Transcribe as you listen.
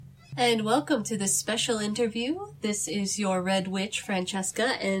And welcome to this special interview. This is your Red Witch, Francesca,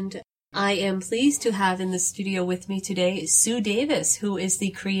 and I am pleased to have in the studio with me today Sue Davis, who is the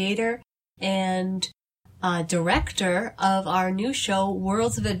creator and director of our new show,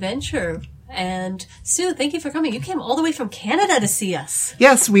 Worlds of Adventure. And Sue, thank you for coming. You came all the way from Canada to see us.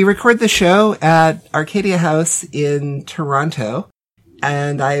 Yes, we record the show at Arcadia House in Toronto.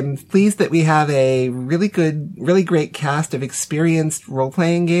 And I'm pleased that we have a really great cast of experienced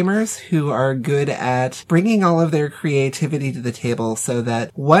role-playing gamers who are good at bringing all of their creativity to the table so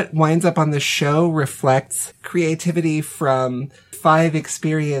that what winds up on the show reflects creativity from 5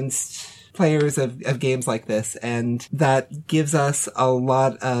 experienced players of games like this. And that gives us a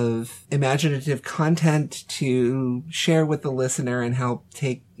lot of imaginative content to share with the listener and help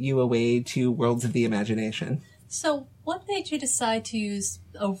take you away to worlds of the imagination. So, what made you decide to use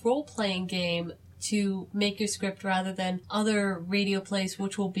a role-playing game to make your script rather than other radio plays,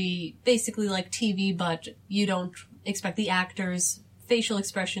 which will be basically like TV, but you don't expect the actors' facial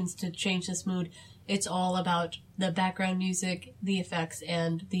expressions to change this mood? It's all about the background music, the effects,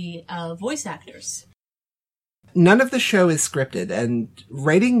 and the voice actors. None of the show is scripted, and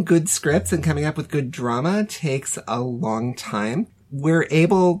writing good scripts and coming up with good drama takes a long time. We're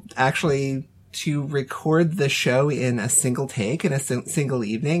able actually to record the show in a single take in a single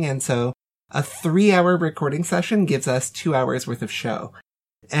evening. And so a 3-hour recording session gives us 2 hours worth of show.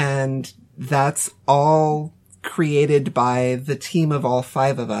 And that's all created by the team of all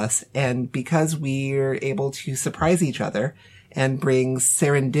 5 of us. And because we're able to surprise each other and bring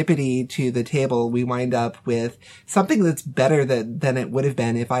serendipity to the table, we wind up with something that's better than it would have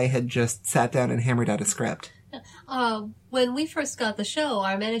been if I had just sat down and hammered out a script. When we first got the show,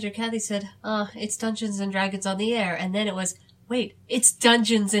 our manager Kathy said, it's Dungeons and Dragons on the air. And then it was, wait, it's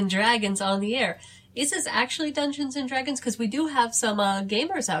Dungeons and Dragons on the air. Is this actually Dungeons and Dragons? Because we do have some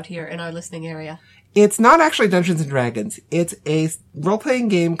gamers out here in our listening area. It's not actually Dungeons and Dragons. It's a role-playing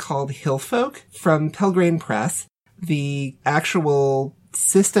game called Hillfolk from Pelgrane Press. The actual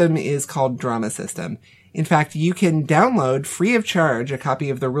system is called Drama System. In fact, you can download free of charge a copy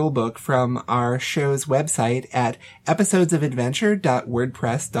of the rulebook from our show's website at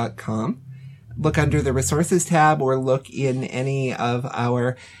episodesofadventure.wordpress.com. Look under the resources tab or look in any of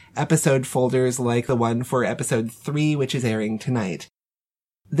our episode folders like the one for episode 3, which is airing tonight.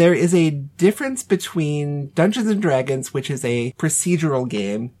 There is a difference between Dungeons and Dragons, which is a procedural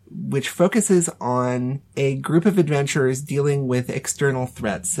game, which focuses on a group of adventurers dealing with external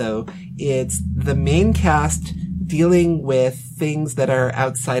threats. So it's the main cast dealing with things that are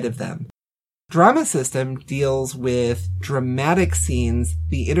outside of them. Drama System deals with dramatic scenes,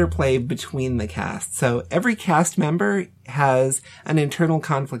 the interplay between the cast. So every cast member has an internal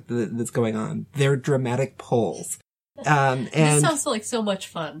conflict that's going on. They're dramatic poles. And this sounds like so much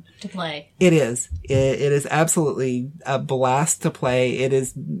fun to play. It is. It is absolutely a blast to play. It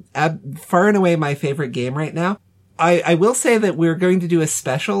is far and away my favorite game right now. I will say that we're going to do a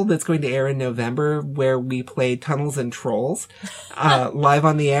special that's going to air in November where we play Tunnels and Trolls live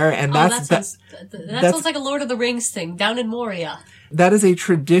on the air, and that sounds like a Lord of the Rings thing down in Moria. That is a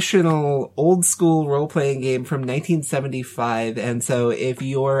traditional old school role-playing game from 1975, and so if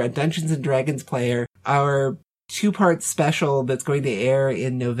you're a Dungeons and Dragons player, our 2-part special that's going to air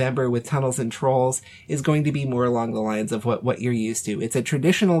in November with Tunnels and Trolls is going to be more along the lines of what you're used to. It's a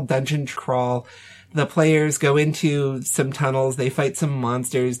traditional dungeon crawl. The players go into some tunnels, they fight some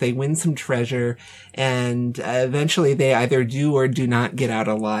monsters, they win some treasure, and eventually they either do or do not get out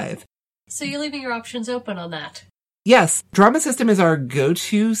alive. So you're leaving your options open on that? Yes. Drama System is our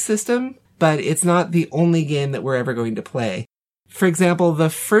go-to system, but it's not the only game that we're ever going to play. For example, the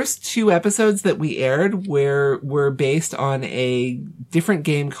first 2 episodes that we aired were based on a different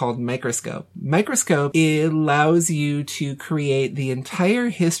game called Microscope. Microscope allows you to create the entire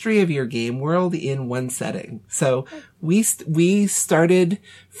history of your game world in one setting. So we started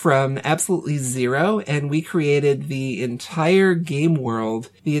from absolutely zero, and we created the entire game world,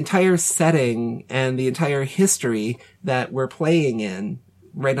 the entire setting, and the entire history that we're playing in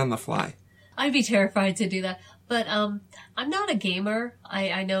right on the fly. I'd be terrified to do that. But I'm not a gamer.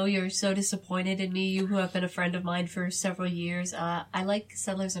 I know you're so disappointed in me, you who have been a friend of mine for several years. I like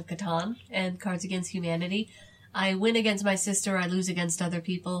Settlers of Catan and Cards Against Humanity. I win against my sister, I lose against other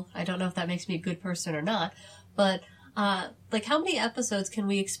people. I don't know if that makes me a good person or not. But, how many episodes can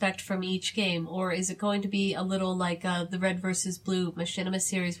we expect from each game? Or is it going to be a little like the Red vs. Blue Machinima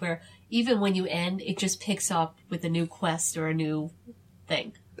series where even when you end, it just picks up with a new quest or a new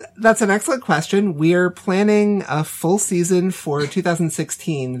thing? That's an excellent question. We're planning a full season for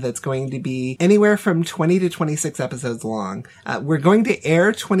 2016 that's going to be anywhere from 20 to 26 episodes long. We're going to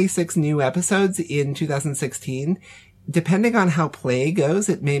air 26 new episodes in 2016. Depending on how play goes,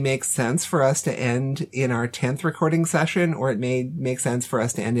 it may make sense for us to end in our 10th recording session, or it may make sense for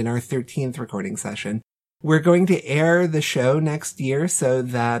us to end in our 13th recording session. We're going to air the show next year so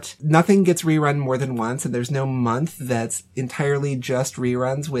that nothing gets rerun more than once, and there's no month that's entirely just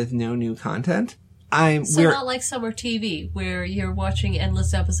reruns with no new content. Not like summer TV, where you're watching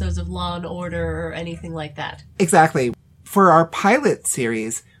endless episodes of Law and Order or anything like that. Exactly. For our pilot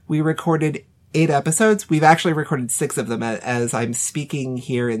series, we recorded 8 episodes. We've actually recorded 6 of them as I'm speaking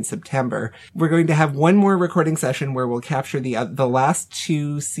here in September. We're going to have one more recording session where we'll capture the last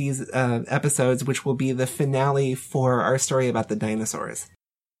 2 episodes, which will be the finale for our story about the dinosaurs.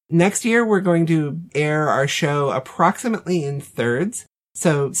 Next year, we're going to air our show approximately in thirds.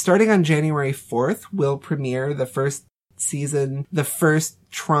 So starting on January 4th, we'll premiere the first season, the first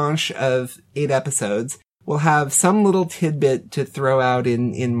tranche of 8 episodes. We'll have some little tidbit to throw out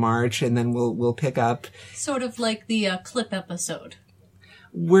in March, and then we'll pick up. Sort of like the clip episode.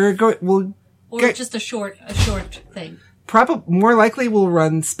 Just a short thing. More likely we'll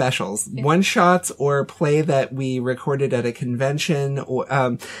run specials, one-shots, or play that we recorded at a convention. Or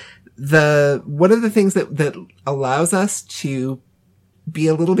one of the things that allows us to be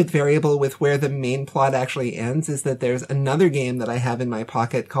a little bit variable with where the main plot actually ends is that there's another game that I have in my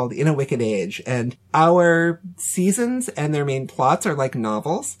pocket called In a Wicked Age, and our seasons and their main plots are like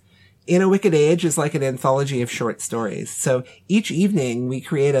novels. In a Wicked Age is like an anthology of short stories. So each evening we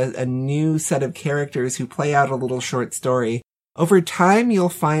create a new set of characters who play out a little short story. Over time, you'll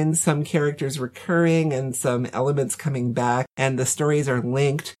find some characters recurring and some elements coming back, and the stories are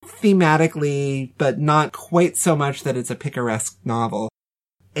linked thematically, but not quite so much that it's a picaresque novel.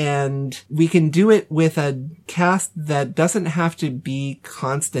 And we can do it with a cast that doesn't have to be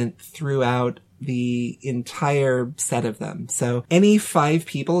constant throughout the entire set of them. So any 5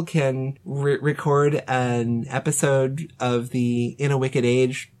 people can record an episode of the In a Wicked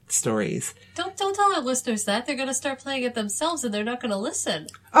Age stories. Don't tell our listeners that. They're going to start playing it themselves and they're not going to listen.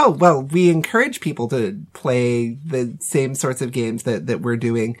 Oh, well, we encourage people to play the same sorts of games that we're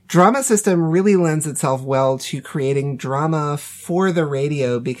doing. Drama System really lends itself well to creating drama for the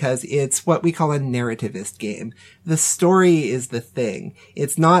radio because it's what we call a narrativist game. The story is the thing.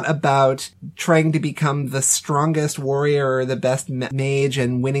 It's not about trying to become the strongest warrior or the best mage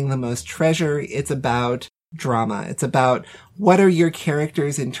and winning the most treasure. It's about drama. It's about what are your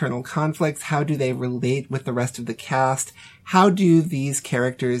characters' internal conflicts? How do they relate with the rest of the cast? How do these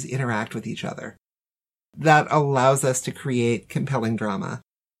characters interact with each other? That allows us to create compelling drama.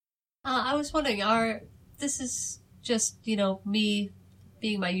 I was wondering, this is just, me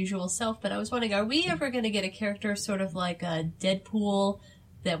being my usual self, but I was wondering, are we ever going to get a character sort of like a Deadpool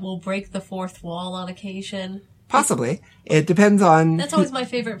that will break the fourth wall on occasion? Possibly. It depends on... That's always my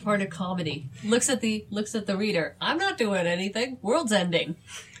favorite part of comedy. Looks at the reader. I'm not doing anything. World's ending.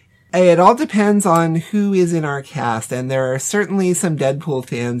 It all depends on who is in our cast, and there are certainly some Deadpool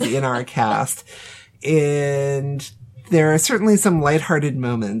fans in our cast. And there are certainly some lighthearted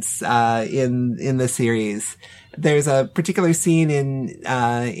moments in the series. There's a particular scene in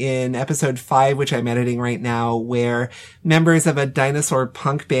episode 5, which I'm editing right now, where members of a dinosaur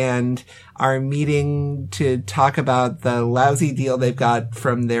punk band are meeting to talk about the lousy deal they've got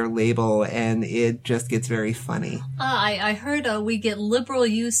from their label, and it just gets very funny. I heard we get liberal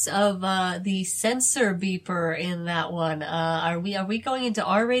use of the censor beeper in that one. Are we going into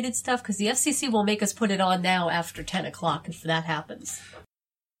R-rated stuff? Because the FCC will make us put it on now after 10 o'clock if that happens.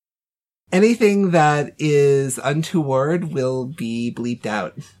 Anything that is untoward will be bleeped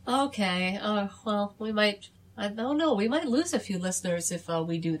out. Okay. Well, we might... I don't know. We might lose a few listeners if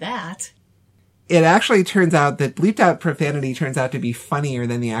we do that. It actually turns out that bleeped out profanity turns out to be funnier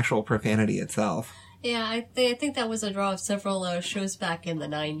than the actual profanity itself. Yeah, I think that was a draw of several shows back in the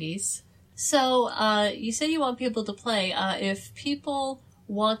 90s. So, you said you want people to play. If people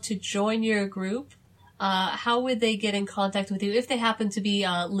want to join your group... how would they get in contact with you if they happen to be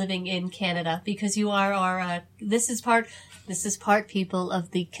living in Canada? Because you are our this is part people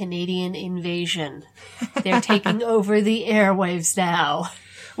of the Canadian invasion. They're taking over the airwaves now.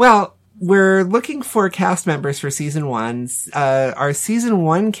 Well, we're looking for cast members for season 1. Our season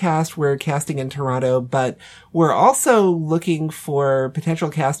 1 cast we're casting in Toronto, but we're also looking for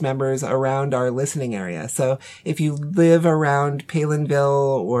potential cast members around our listening area. So if you live around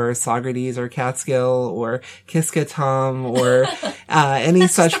Palinville or Saugerties or Catskill or Kiskatom or any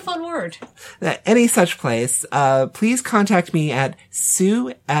That's such... That's a fun word. any such place, please contact me at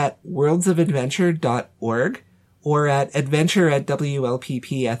sue@worldsofadventure.org or at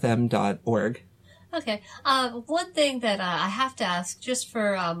adventure@wlppfm.org. Okay. One thing that I have to ask, just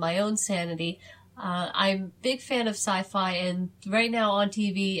for my own sanity, I'm a big fan of sci-fi, and right now on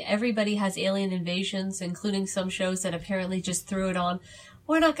TV, everybody has alien invasions, including some shows that apparently just threw it on.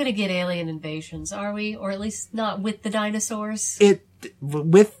 We're not going to get alien invasions, are we? Or at least not with the dinosaurs?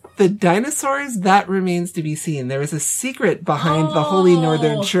 With the dinosaurs, that remains to be seen. There is a secret behind the Holy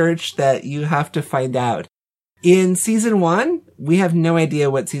Northern Church that you have to find out. In season 1, we have no idea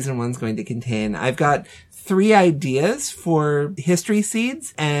what season 1's going to contain. I've got 3 ideas for history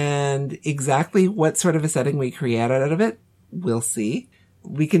seeds, and exactly what sort of a setting we create out of it, we'll see.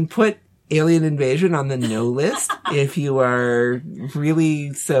 We can put alien invasion on the no list if you are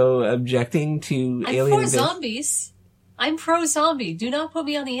really so objecting to alien invasion. I'm for zombies. I'm pro-zombie. Do not put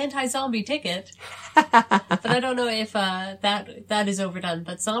me on the anti-zombie ticket. But I don't know if that is overdone.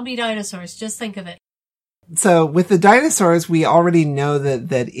 But zombie dinosaurs, just think of it. So with the dinosaurs, we already know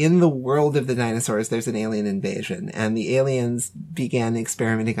that in the world of the dinosaurs, there's an alien invasion, and the aliens began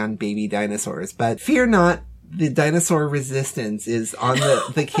experimenting on baby dinosaurs. But fear not, the dinosaur resistance is on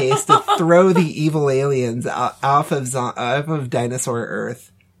the case to throw the evil aliens off of dinosaur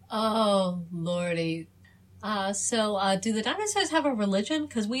Earth. Oh, lordy. So do the dinosaurs have a religion?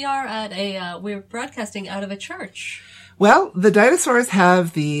 Because we are we're broadcasting out of a church. Well, the dinosaurs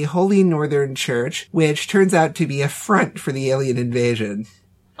have the Holy Northern Church, which turns out to be a front for the alien invasion.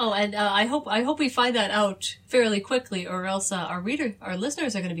 Oh, and I hope we find that out fairly quickly, or else our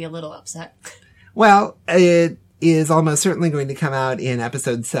listeners are going to be a little upset. Well, it is almost certainly going to come out in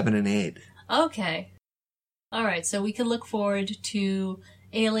episodes 7 and 8. Okay. All right, so we can look forward to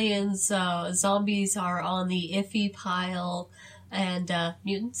aliens, zombies are on the iffy pile, and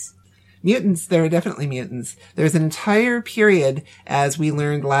mutants. Mutants, there are definitely mutants. There's an entire period, as we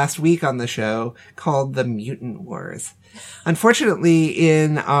learned last week on the show, called the Mutant Wars. Unfortunately,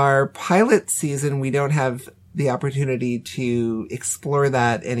 in our pilot season, we don't have the opportunity to explore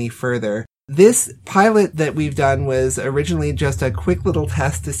that any further. This pilot that we've done was originally just a quick little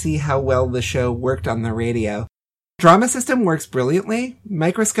test to see how well the show worked on the radio. Drama System works brilliantly.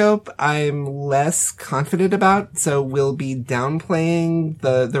 Microscope, I'm less confident about, so we'll be downplaying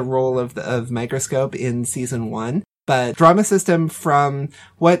the role of Microscope in season 1. But Drama System, from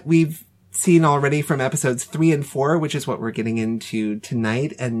what we've seen already from episodes 3 and 4, which is what we're getting into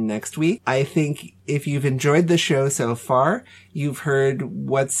tonight and next week, I think if you've enjoyed the show so far, you've heard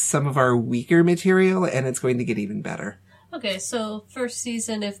what's some of our weaker material, and it's going to get even better. Okay, so first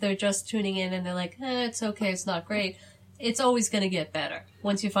season, if they're just tuning in and they're like, it's okay, it's not great, it's always going to get better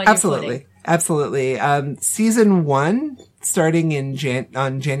once you find your footing. Absolutely. Season 1, starting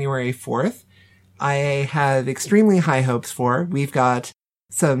on January 4th, I have extremely high hopes for. We've got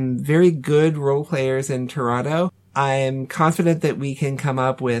some very good role players in Toronto. I'm confident that we can come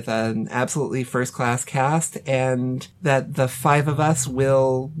up with an absolutely first-class cast, and that the 5 of us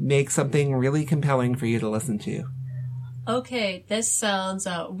will make something really compelling for you to listen to. Okay, this sounds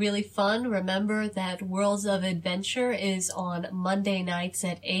really fun. Remember that Worlds of Adventure is on Monday nights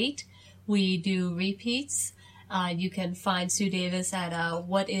at 8. We do repeats. You can find Sue Davis at,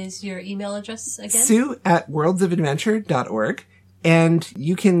 what is your email address again? Sue@worldsofadventure.org. And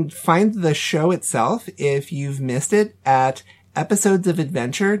you can find the show itself, if you've missed it, at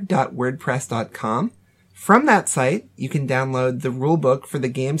episodesofadventure.wordpress.com. From that site, you can download the rulebook for the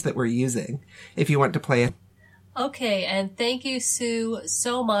games that we're using, if you want to play it. Okay, and thank you, Sue,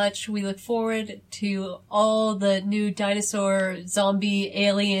 so much. We look forward to all the new dinosaur, zombie,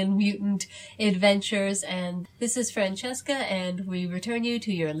 alien, mutant adventures. And this is Francesca, and we return you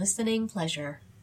to your listening pleasure.